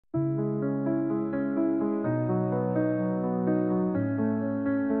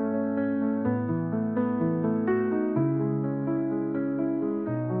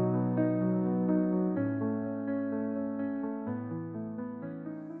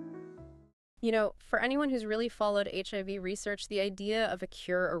You know, for anyone who's really followed HIV research, the idea of a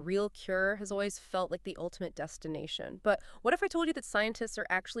cure, a real cure, has always felt like the ultimate destination. But what if I told you that scientists are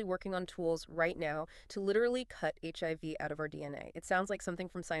actually working on tools right now to literally cut HIV out of our DNA? It sounds like something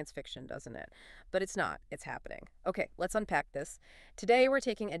from science fiction, doesn't it? But it's not. It's happening. Okay, let's unpack this. Today, we're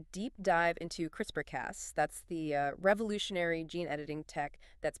taking a deep dive into CRISPR Cas. That's the revolutionary gene editing tech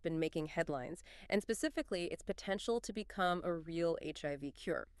that's been making headlines, and specifically its potential to become a real HIV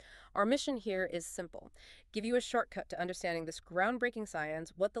cure. Our mission here is simple: give you a shortcut to understanding this groundbreaking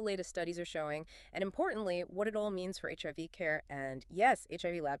science, what the latest studies are showing, and importantly, what it all means for HIV care and, yes,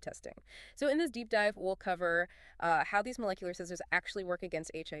 HIV lab testing. So, in this deep dive, we'll cover how these molecular scissors actually work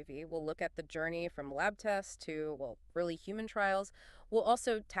against HIV. We'll look at the journey from lab tests to, well, early human trials. We'll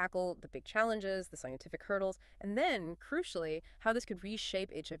also tackle the big challenges, the scientific hurdles, and then, crucially, how this could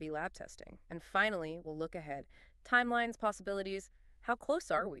reshape HIV lab testing. And finally, we'll look ahead: timelines, possibilities. How close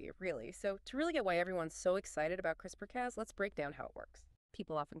are we, really? So, to really get why everyone's so excited about CRISPR-Cas, let's break down how it works.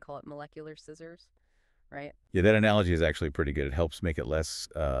 People often call it molecular scissors, right? Yeah, that analogy is actually pretty good. It helps make it less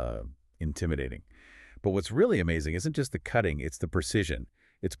intimidating. But what's really amazing isn't just the cutting, it's the precision.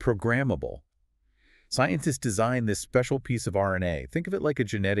 It's programmable. Scientists designed this special piece of RNA. Think of it like a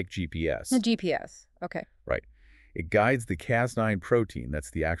genetic The GPS. GPS. Okay. Right. It guides the Cas9 protein,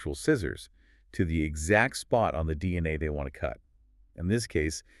 that's the actual scissors, to the exact spot on the DNA they want to cut. In this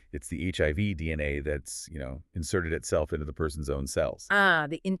case, it's the HIV DNA that's, inserted itself into the person's own cells. Ah,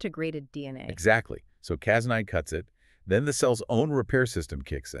 the integrated DNA. Exactly. So Cas9 cuts it, then the cell's own repair system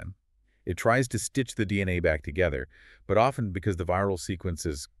kicks in. It tries to stitch the DNA back together, but often because the viral sequence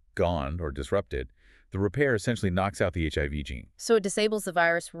is gone or disrupted, the repair essentially knocks out the HIV gene. So it disables the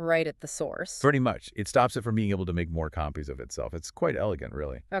virus right at the source. Pretty much. It stops it from being able to make more copies of itself. It's quite elegant,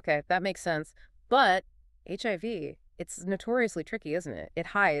 really. Okay, that makes sense. But HIV, it's notoriously tricky, isn't it? It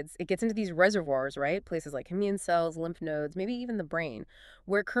hides, it gets into these reservoirs, right? Places like immune cells, lymph nodes, maybe even the brain,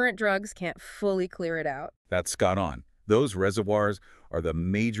 where current drugs can't fully clear it out. That's spot on. Those reservoirs are the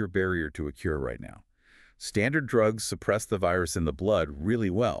major barrier to a cure right now. Standard drugs suppress the virus in the blood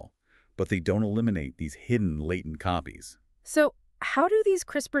really well, but they don't eliminate these hidden latent copies. So, how do these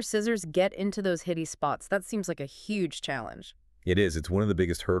CRISPR scissors get into those hitty spots? That seems like a huge challenge. It is. It's one of the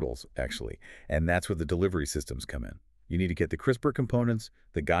biggest hurdles, actually, and that's where the delivery systems come in. You need to get the CRISPR components,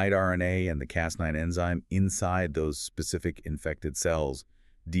 the guide RNA, and the Cas9 enzyme inside those specific infected cells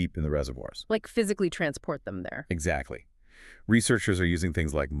deep in the reservoirs. Like physically transport them there. Exactly. Researchers are using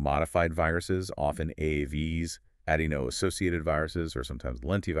things like modified viruses, often AAVs, adeno-associated viruses, or sometimes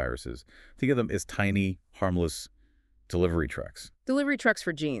lentiviruses. Think of them as tiny, harmless delivery trucks. Delivery trucks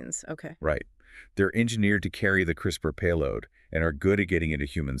for genes. Okay. Right. They're engineered to carry the CRISPR payload and are good at getting into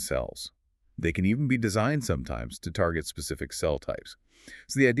human cells. They can even be designed sometimes to target specific cell types.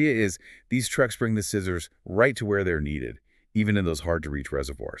 So the idea is these trucks bring the scissors right to where they're needed, even in those hard-to-reach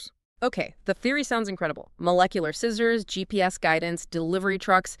reservoirs. Okay, the theory sounds incredible. Molecular scissors, GPS guidance, delivery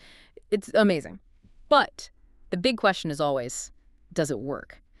trucks. It's amazing. But the big question is always, does it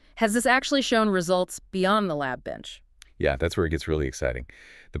work? Has this actually shown results beyond the lab bench? Yeah, that's where it gets really exciting.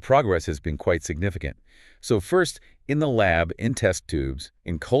 The progress has been quite significant. So first, in the lab, in test tubes,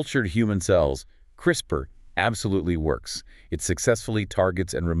 in cultured human cells, CRISPR absolutely works. It successfully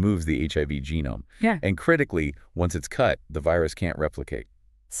targets and removes the HIV genome. Yeah. And critically, once it's cut, the virus can't replicate.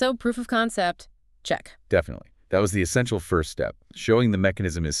 So proof of concept, check. Definitely. That was the essential first step, showing the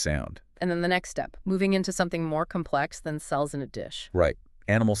mechanism is sound. And then the next step, moving into something more complex than cells in a dish. Right.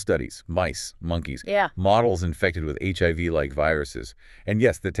 Animal studies, mice, monkeys, Yeah. models infected with HIV-like viruses. And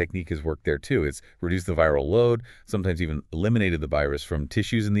yes, the technique has worked there too. It's reduced the viral load, sometimes even eliminated the virus from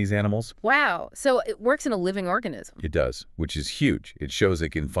tissues in these animals. Wow, so it works in a living organism. It does, which is huge. It shows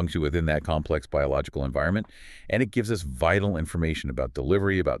it can function within that complex biological environment, and it gives us vital information about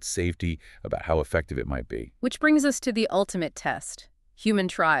delivery, about safety, about how effective it might be. Which brings us to the ultimate test, human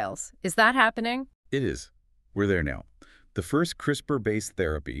trials. Is that happening? It is. We're there now. The first CRISPR-based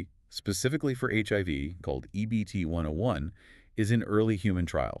therapy, specifically for HIV, called EBT-101, is in early human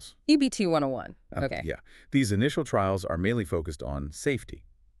trials. EBT 101. Okay. Yeah. These initial trials are mainly focused on safety.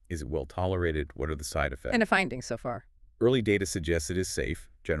 Is it well tolerated? What are the side effects? And a finding so far. Early data suggests it is safe,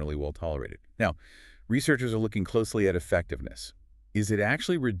 generally well tolerated. Now, researchers are looking closely at effectiveness. Is it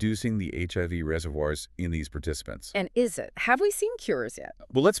actually reducing the HIV reservoirs in these participants? And is it? Have we seen cures yet?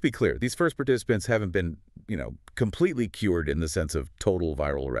 Well, let's be clear. These first participants haven't been, completely cured in the sense of total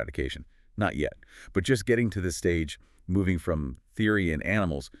viral eradication. Not yet. But just getting to this stage, moving from theory in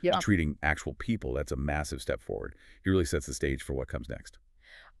animals to treating actual people, that's a massive step forward. It really sets the stage for what comes next.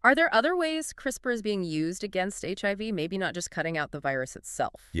 Are there other ways CRISPR is being used against HIV, maybe not just cutting out the virus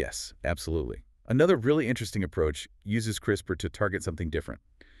itself? Yes, absolutely. Another really interesting approach uses CRISPR to target something different,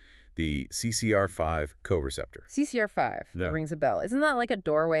 the CCR5 co-receptor. CCR5, that Yeah. rings a bell. Isn't that like a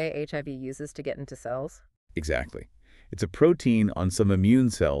doorway HIV uses to get into cells? Exactly. It's a protein on some immune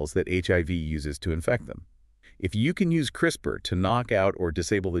cells that HIV uses to infect them. If you can use CRISPR to knock out or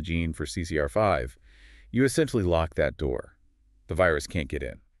disable the gene for CCR5, you essentially lock that door. The virus can't get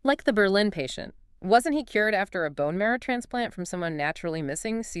in. Like the Berlin patient. Wasn't he cured after a bone marrow transplant from someone naturally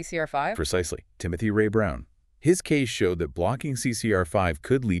missing CCR5? Precisely. Timothy Ray Brown. His case showed that blocking CCR5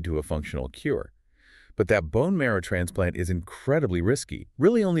 could lead to a functional cure. But that bone marrow transplant is incredibly risky,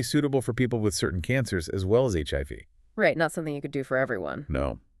 really only suitable for people with certain cancers as well as HIV. Right, not something you could do for everyone.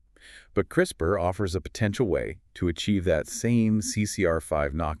 No. But CRISPR offers a potential way to achieve that same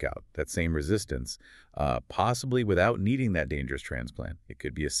CCR5 knockout, that same resistance, possibly without needing that dangerous transplant. It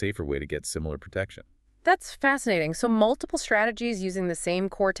could be a safer way to get similar protection. That's fascinating. So multiple strategies using the same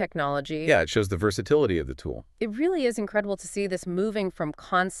core technology. Yeah, it shows the versatility of the tool. It really is incredible to see this moving from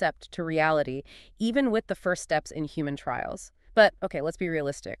concept to reality, even with the first steps in human trials. But, okay, let's be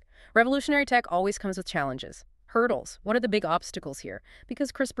realistic. Revolutionary tech always comes with challenges. Hurdles. What are the big obstacles here?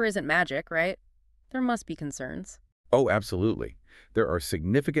 Because CRISPR isn't magic, right? There must be concerns. Oh, absolutely. There are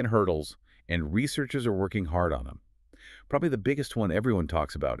significant hurdles, and researchers are working hard on them. Probably the biggest one everyone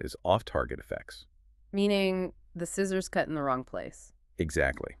talks about is off-target effects. Meaning the scissors cut in the wrong place.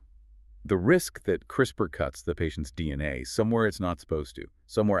 Exactly. The risk that CRISPR cuts the patient's DNA somewhere it's not supposed to,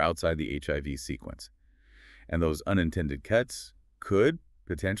 somewhere outside the HIV sequence. And those unintended cuts could,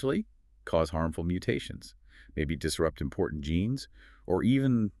 potentially, cause harmful mutations, maybe disrupt important genes, or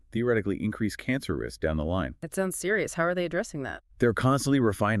even theoretically increase cancer risk down the line. That sounds serious. How are they addressing that? They're constantly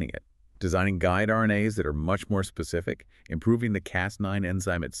refining it, designing guide RNAs that are much more specific, improving the Cas9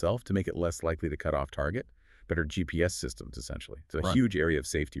 enzyme itself to make it less likely to cut off target, better GPS systems, essentially. It's a Right. huge area of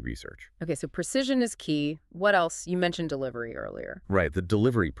safety research. Okay, so precision is key. What else? You mentioned delivery earlier. Right, the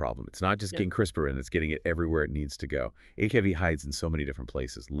delivery problem. It's not just Yeah. getting CRISPR in, it's getting it everywhere it needs to go. HIV hides in so many different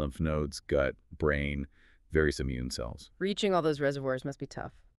places: lymph nodes, gut, brain, various immune cells. Reaching all those reservoirs must be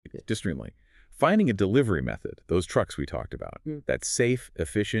tough. Extremely. Finding a delivery method, those trucks we talked about, Mm. that's safe,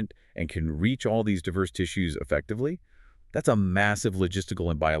 efficient, and can reach all these diverse tissues effectively, that's a massive logistical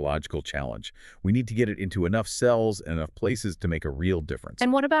and biological challenge. We need to get it into enough cells and enough places to make a real difference.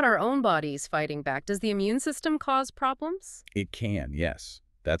 And what about our own bodies fighting back? Does the immune system cause problems? It can, yes.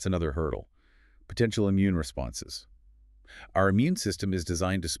 That's another hurdle. Potential immune responses. Our immune system is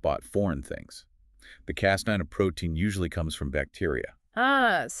designed to spot foreign things. The Cas9 protein usually comes from bacteria.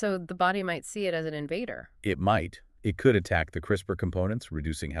 Ah, so the body might see it as an invader. It might. It could attack the CRISPR components,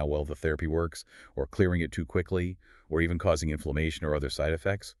 reducing how well the therapy works, or clearing it too quickly, or even causing inflammation or other side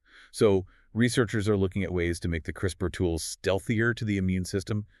effects. So researchers are looking at ways to make the CRISPR tools stealthier to the immune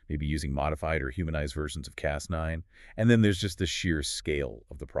system, maybe using modified or humanized versions of Cas9. And then there's just the sheer scale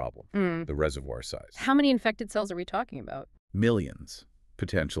of the problem, the reservoir size. How many infected cells are we talking about? Millions,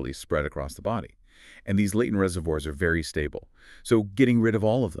 potentially spread across the body. And these latent reservoirs are very stable, so getting rid of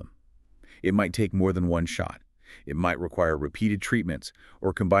all of them. It might take more than one shot. It might require repeated treatments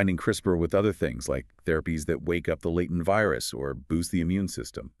or combining CRISPR with other things like therapies that wake up the latent virus or boost the immune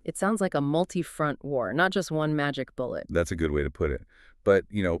system. It sounds like a multi-front war, not just one magic bullet. That's a good way to put it. But,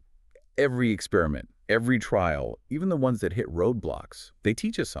 every experiment, every trial, even the ones that hit roadblocks, they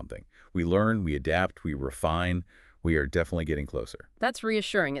teach us something. We learn, we adapt, we refine. We are definitely getting closer. That's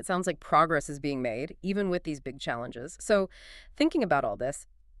reassuring. It sounds like progress is being made, even with these big challenges. So, thinking about all this,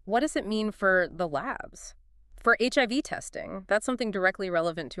 what does it mean for the labs? For HIV testing, that's something directly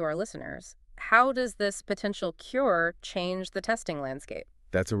relevant to our listeners. How does this potential cure change the testing landscape?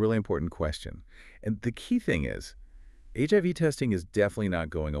 That's a really important question. And the key thing is, HIV testing is definitely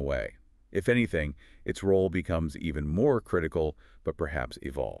not going away. If anything, its role becomes even more critical, but perhaps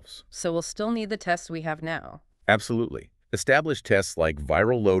evolves. So we'll still need the tests we have now. Absolutely. Established tests like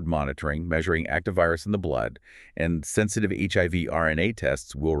viral load monitoring, measuring active virus in the blood, and sensitive HIV RNA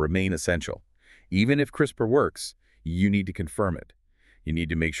tests will remain essential. Even if CRISPR works, you need to confirm it. You need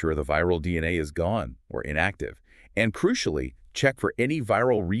to make sure the viral DNA is gone or inactive. And crucially, check for any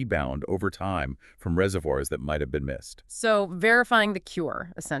viral rebound over time from reservoirs that might have been missed. So verifying the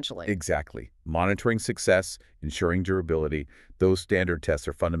cure, essentially. Exactly. Monitoring success, ensuring durability, those standard tests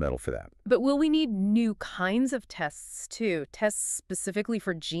are fundamental for that. But will we need new kinds of tests, too? Tests specifically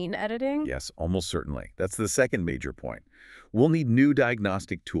for gene editing? Yes, almost certainly. That's the second major point. We'll need new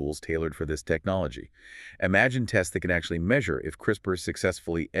diagnostic tools tailored for this technology. Imagine tests that can actually measure if CRISPR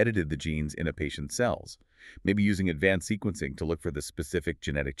successfully edited the genes in a patient's cells, maybe using advanced sequencing to look for the specific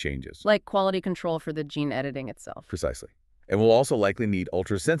genetic changes. Like quality control for the gene editing itself. Precisely. And we'll also likely need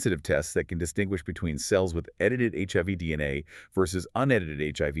ultrasensitive tests that can distinguish between cells with edited HIV DNA versus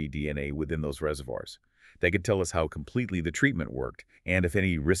unedited HIV DNA within those reservoirs. They could tell us how completely the treatment worked and if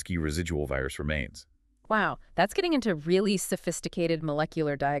any risky residual virus remains. Wow, that's getting into really sophisticated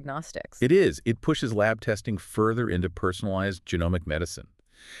molecular diagnostics. It is. It pushes lab testing further into personalized genomic medicine.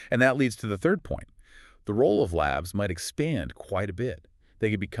 And that leads to the third point. The role of labs might expand quite a bit. They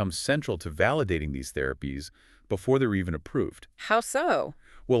could become central to validating these therapies before they're even approved. How so?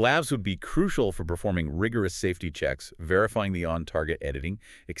 Well, labs would be crucial for performing rigorous safety checks, verifying the on-target editing,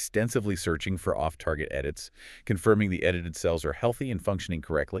 extensively searching for off-target edits, confirming the edited cells are healthy and functioning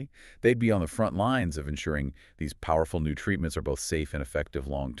correctly. They'd be on the front lines of ensuring these powerful new treatments are both safe and effective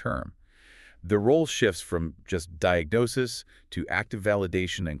long-term. The role shifts from just diagnosis to active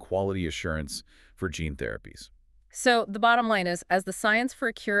validation and quality assurance for gene therapies. So the bottom line is, as the science for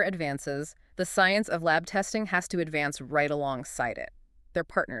a cure advances, the science of lab testing has to advance right alongside it. They're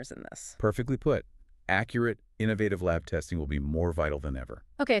partners in this. Perfectly put. Accurate, innovative lab testing will be more vital than ever.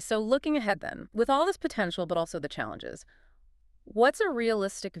 Okay, so looking ahead then, with all this potential but also the challenges, what's a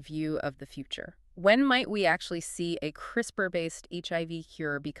realistic view of the future? When might we actually see a CRISPR-based HIV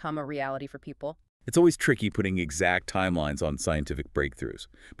cure become a reality for people? It's always tricky putting exact timelines on scientific breakthroughs,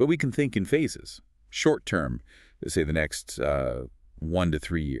 but we can think in phases. Short term, say the next 1 to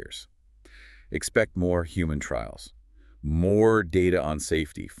 3 years. Expect more human trials, more data on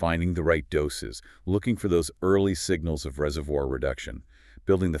safety, finding the right doses, looking for those early signals of reservoir reduction,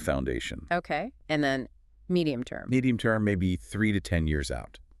 building the foundation. Okay, and then medium term. Medium term, maybe 3 to 10 years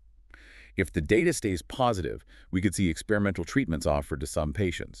out. If the data stays positive, we could see experimental treatments offered to some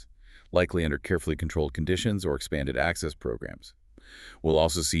patients, likely under carefully controlled conditions or expanded access programs. We'll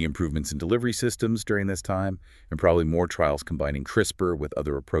also see improvements in delivery systems during this time, and probably more trials combining CRISPR with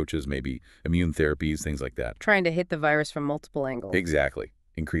other approaches, maybe immune therapies, things like that. Trying to hit the virus from multiple angles. Exactly,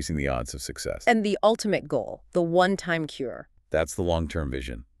 increasing the odds of success. And the ultimate goal, the one-time cure. That's the long-term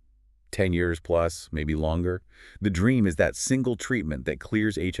vision. 10 years plus, maybe longer. The dream is that single treatment that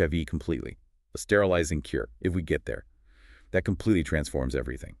clears HIV completely, a sterilizing cure, if we get there. That completely transforms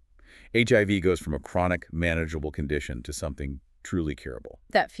everything. HIV goes from a chronic, manageable condition to something truly curable.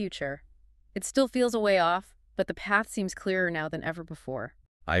 That future. It still feels a way off, but the path seems clearer now than ever before.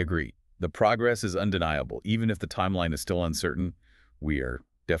 I agree. The progress is undeniable. Even if the timeline is still uncertain, we are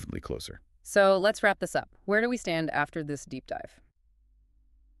definitely closer. So let's wrap this up. Where do we stand after this deep dive?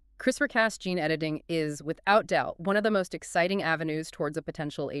 CRISPR-Cas gene editing is, without doubt, one of the most exciting avenues towards a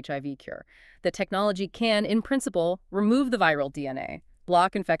potential HIV cure. The technology can, in principle, remove the viral DNA,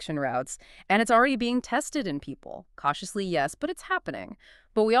 block infection routes, and it's already being tested in people. Cautiously, yes, but it's happening.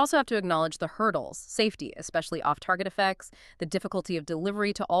 But we also have to acknowledge the hurdles, safety, especially off-target effects, the difficulty of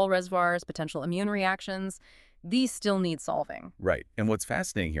delivery to all reservoirs, potential immune reactions. These still need solving. Right. And what's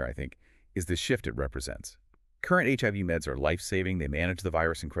fascinating here, I think, is the shift it represents. Current HIV meds are life-saving. They manage the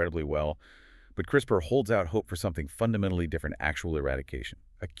virus incredibly well. But CRISPR holds out hope for something fundamentally different, actual eradication,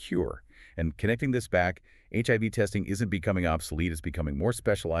 a cure. And connecting this back, HIV testing isn't becoming obsolete. It's becoming more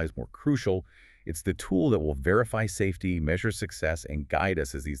specialized, more crucial. It's the tool that will verify safety, measure success, and guide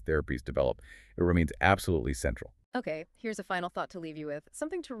us as these therapies develop. It remains absolutely central. Okay, here's a final thought to leave you with,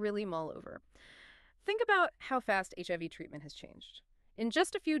 something to really mull over. Think about how fast HIV treatment has changed. In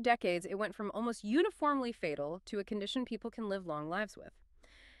just a few decades, it went from almost uniformly fatal to a condition people can live long lives with.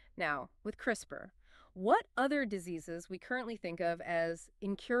 Now, with CRISPR, what other diseases we currently think of as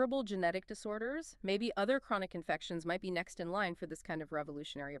incurable genetic disorders, maybe other chronic infections might be next in line for this kind of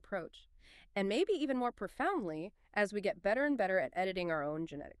revolutionary approach? And maybe even more profoundly, as we get better and better at editing our own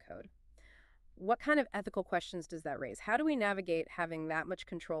genetic code. What kind of ethical questions does that raise? How do we navigate having that much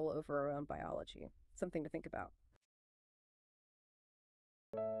control over our own biology? Something to think about.